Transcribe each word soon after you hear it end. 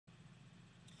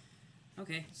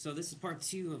Okay, so this is part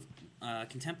two of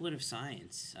Contemplative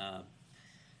Science.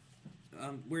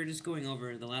 We're just going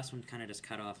over the last one. Kind of just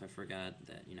cut off. I forgot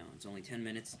that it's only 10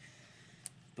 minutes.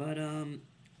 But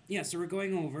yeah. So we're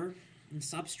going over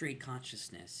substrate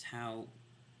consciousness. How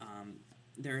um,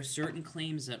 there are certain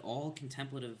claims that all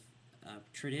contemplative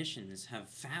traditions have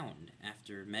found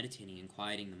after meditating and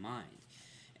quieting the mind,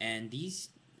 and these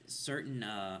certain,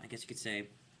 I guess you could say,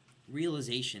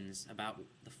 realizations about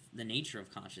the nature of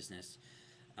consciousness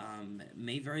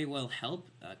may very well help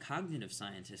cognitive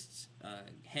scientists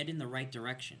head in the right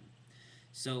direction.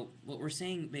 So, what we're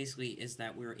saying basically is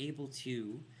that we're able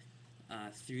to,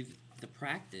 through the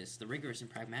practice, the rigorous and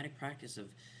pragmatic practice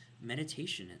of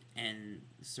meditation and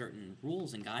certain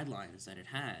rules and guidelines that it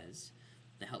has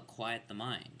to help quiet the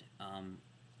mind,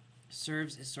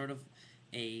 serves as sort of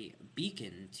a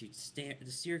beacon to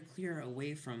steer clear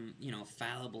away from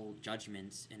fallible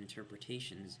judgments and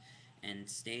interpretations, and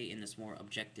stay in this more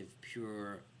objective,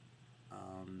 pure,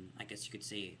 I guess you could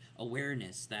say,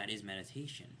 awareness that is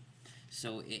meditation.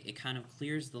 So it kind of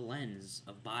clears the lens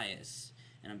of bias,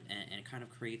 and it kind of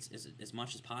creates, as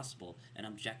much as possible, an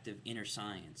objective inner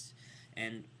science.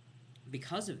 And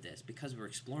because of this, because we're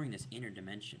exploring this inner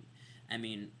dimension, I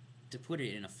mean, to put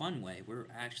it in a fun way, we're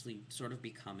actually sort of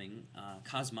becoming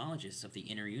cosmologists of the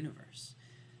inner universe.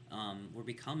 We're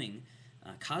becoming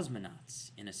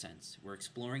cosmonauts, in a sense. We're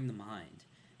exploring the mind,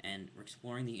 and we're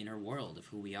exploring the inner world of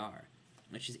who we are,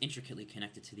 which is intricately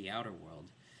connected to the outer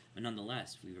world. But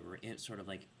nonetheless, we were sort of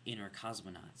like inner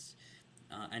cosmonauts.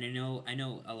 And I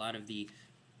know a lot of the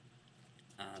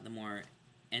more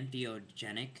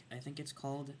entheogenic, I think it's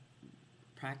called,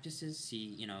 practices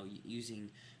see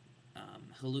using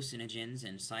hallucinogens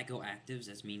and psychoactives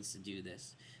as means to do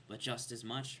this, but just as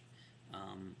much,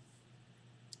 um,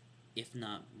 if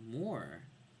not more,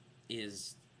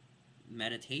 is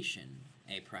meditation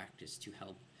a practice to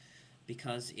help,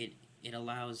 because it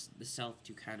allows the self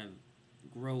to kind of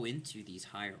grow into these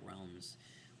higher realms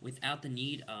without the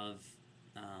need of,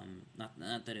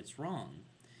 not that it's wrong,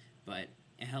 but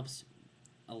it helps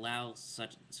allow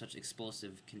such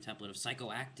explosive contemplative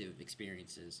psychoactive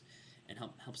experiences, and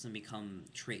helps them become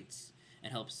traits.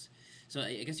 It helps. So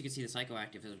I guess you could see the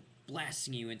psychoactive as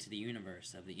blasting you into the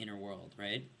universe of the inner world,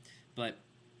 right? But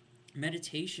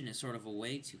meditation is sort of a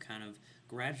way to kind of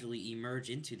gradually emerge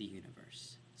into the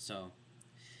universe. So,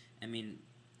 I mean,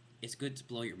 it's good to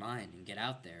blow your mind and get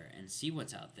out there and see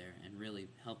what's out there and really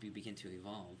help you begin to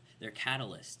evolve. They're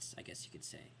catalysts, I guess you could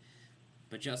say.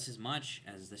 But just as much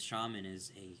as the shaman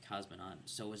is a cosmonaut,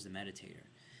 so is the meditator.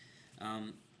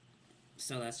 Um,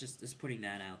 so that's just putting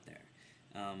that out there.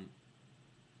 Um,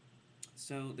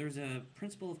 so there's a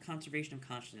principle of conservation of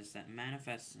consciousness that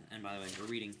manifests, and by the way, we're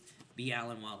reading B.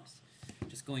 Allen Wallace,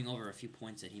 just going over a few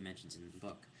points that he mentions in the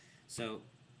book. So,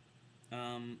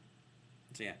 um,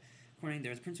 so yeah, according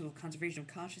there's a principle of conservation of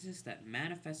consciousness that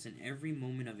manifests in every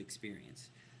moment of experience.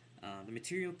 The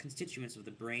material constituents of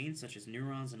the brain, such as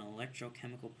neurons and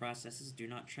electrochemical processes, do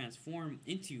not transform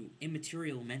into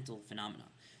immaterial mental phenomena.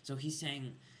 So he's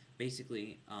saying,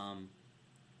 basically,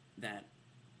 that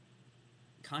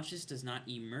consciousness does not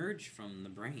emerge from the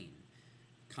brain.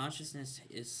 Consciousness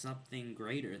is something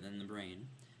greater than the brain,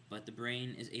 but the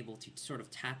brain is able to sort of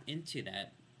tap into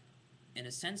that, in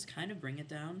a sense, kind of bring it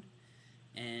down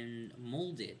and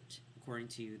mold it according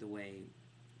to the way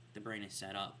the brain is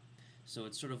set up. So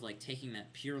it's sort of like taking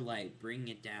that pure light, bringing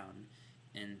it down,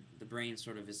 and the brain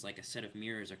sort of is like a set of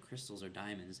mirrors or crystals or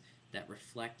diamonds that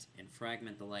reflect and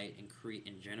fragment the light and create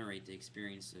and generate the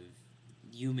experience of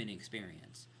human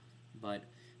experience. But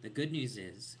the good news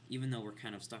is, even though we're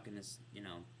kind of stuck in this,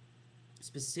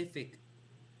 specific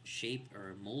shape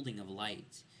or molding of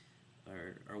light,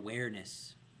 or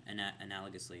awareness,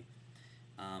 analogously,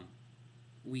 um,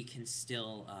 we can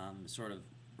still, sort of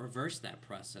reverse that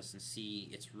process and see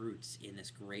its roots in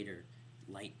this greater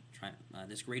light,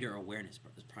 this greater awareness,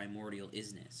 this primordial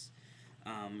isness,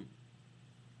 um,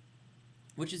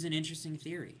 which is an interesting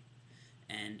theory.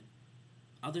 And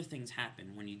other things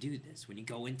happen when you do this, when you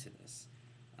go into this.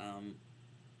 Um,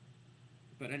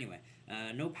 but anyway,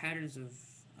 no patterns of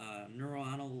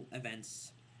neuronal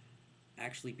events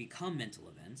actually become mental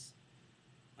events,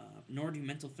 nor do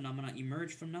mental phenomena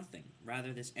emerge from nothing.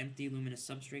 Rather, this empty, luminous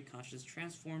substrate consciousness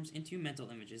transforms into mental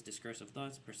images, discursive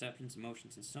thoughts, perceptions,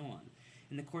 emotions, and so on.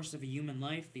 In the course of a human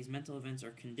life, these mental events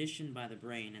are conditioned by the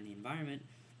brain and the environment,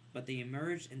 but they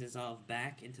emerge and dissolve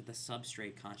back into the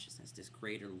substrate consciousness, this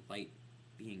greater light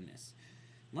beingness.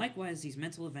 Likewise, these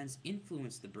mental events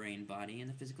influence the brain, body, and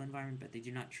the physical environment, but they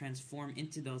do not transform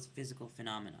into those physical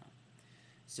phenomena.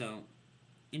 So,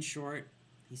 in short,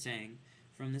 he's saying,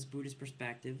 From this Buddhist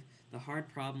perspective, the hard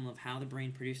problem of how the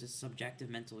brain produces subjective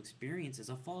mental experience is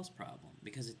a false problem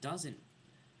because it doesn't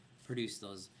produce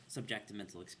those subjective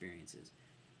mental experiences.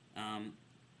 And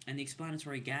the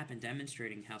explanatory gap in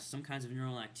demonstrating how some kinds of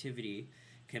neural activity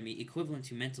can be equivalent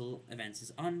to mental events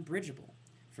is unbridgeable,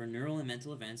 for neural and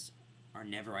mental events are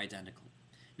never identical.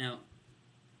 Now,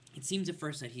 it seems at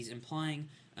first that he's implying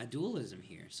a dualism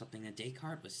here, something that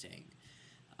Descartes was saying.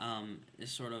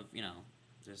 This sort of,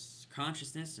 there's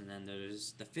consciousness and then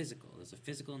there's the physical. There's the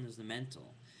physical and there's the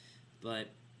mental.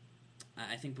 But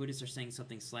I think Buddhists are saying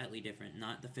something slightly different,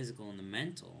 not the physical and the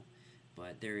mental,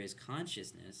 but there is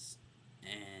consciousness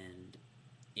and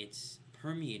it's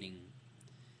permeating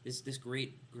this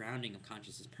great grounding of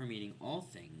consciousness permeating all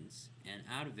things, and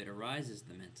out of it arises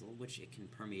the mental, which it can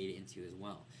permeate into as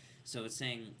well. So it's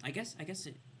saying, I guess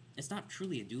it's not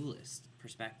truly a dualist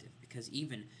perspective, because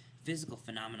even physical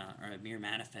phenomena are mere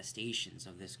manifestations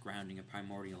of this grounding of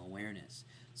primordial awareness.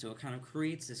 So it kind of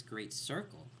creates this great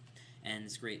circle, and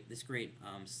this great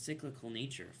cyclical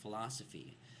nature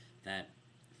philosophy that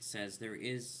says there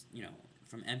is,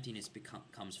 from emptiness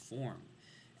comes form,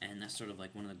 and that's sort of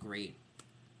like one of the great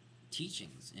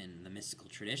teachings in the mystical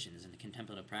traditions and the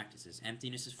contemplative practices.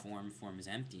 Emptiness is form, form is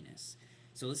emptiness.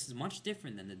 So this is much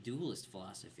different than the dualist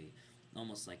philosophy.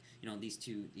 Almost like, these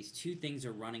two things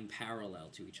are running parallel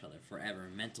to each other forever,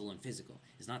 mental and physical.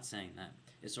 It's not saying that.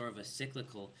 It's sort of a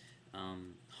cyclical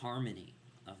harmony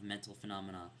of mental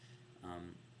phenomena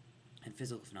and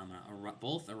physical phenomena,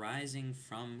 both arising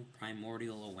from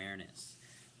primordial awareness.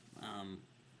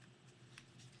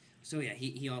 So yeah,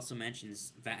 he also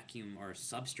mentions vacuum or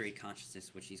substrate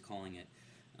consciousness, which he's calling it.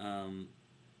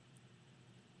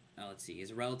 Let's see, is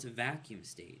a relative vacuum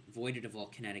state, voided of all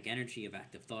kinetic energy of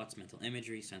active thoughts, mental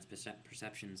imagery, sense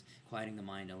perceptions. Quieting the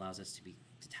mind allows us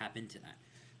to tap into that.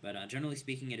 But generally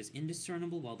speaking, it is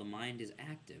indiscernible while the mind is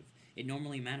active. It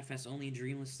normally manifests only in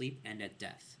dreamless sleep and at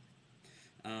death.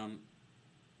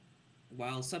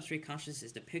 While substrate consciousness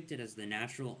is depicted as the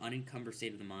natural, unencumbered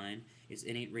state of the mind, its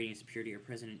innate radiance and purity are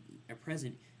present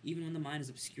even when the mind is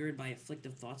obscured by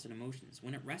afflictive thoughts and emotions.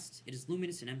 When it rests, it is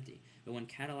luminous and empty, but when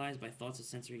catalyzed by thoughts of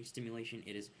sensory stimulation,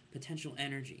 it is potential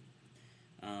energy.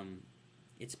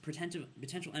 Its potential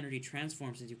energy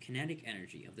transforms into kinetic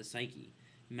energy of the psyche,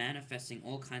 manifesting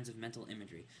all kinds of mental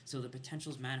imagery. So the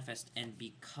potentials manifest and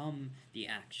become the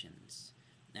actions,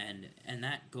 and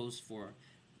that goes for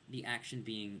the action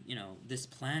being, this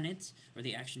planet, or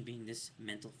the action being this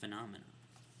mental phenomena.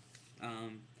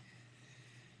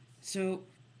 So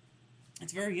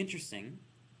it's very interesting.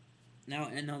 Now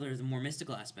there's the more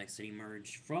mystical aspects that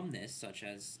emerge from this, such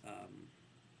as,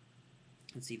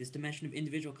 let's see, this dimension of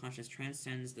individual consciousness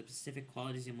transcends the specific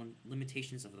qualities and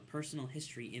limitations of the personal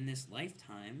history in this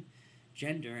lifetime,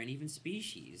 gender, and even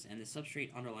species, and the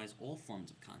substrate underlies all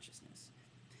forms of consciousness.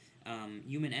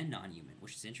 Human and non-human,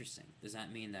 which is interesting. Does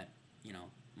that mean that,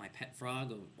 my pet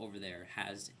frog over there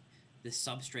has this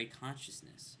substrate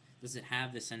consciousness? Does it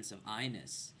have the sense of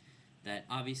I-ness that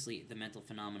obviously the mental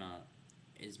phenomena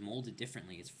is molded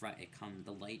differently?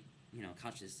 The light,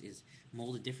 consciousness is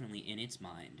molded differently in its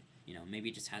mind. Maybe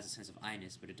it just has a sense of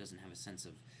I-ness, but it doesn't have a sense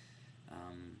of,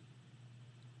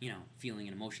 feeling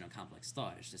an emotional complex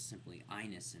thought. It's just simply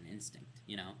I-ness and instinct,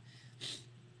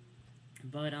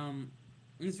 But,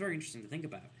 it's very interesting to think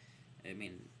about. I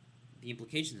mean, the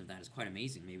implications of that is quite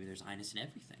amazing. Maybe there's I-ness in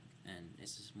everything, and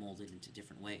it's just molded into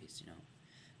different ways,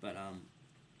 But,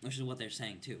 which is what they're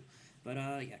saying, too. But,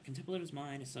 yeah, contemplative's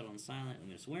mind is subtle and silent,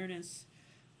 luminous awareness.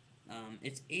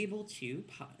 It's able to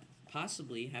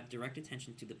possibly have direct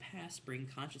attention to the past, bring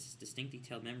conscious, distinct,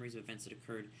 detailed memories of events that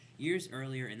occurred years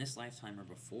earlier in this lifetime or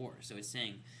before. So it's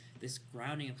saying this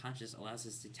grounding of consciousness allows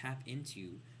us to tap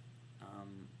into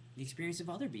the experience of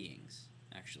other beings,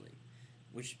 actually,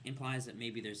 which implies that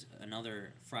maybe there's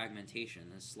another fragmentation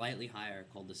that's slightly higher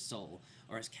called the soul,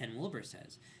 or as Ken Wilber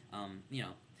says,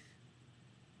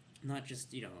 not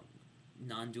just,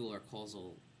 non-dual or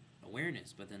causal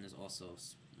awareness, but then there's also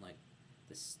like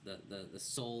this the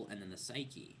soul and then the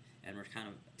psyche, and we're kind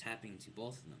of tapping to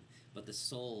both of them. But the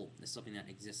soul is something that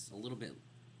exists a little bit,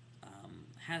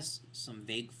 has some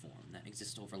vague form that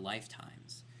exists over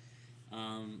lifetimes.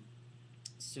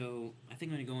 So I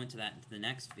think I'm going to go into that into the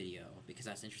next video, because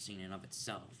that's interesting in and of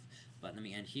itself. But let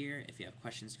me end here. If you have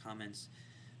questions, comments,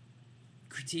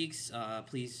 critiques,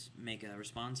 please make a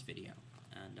response video,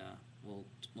 and we'll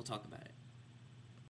talk about it.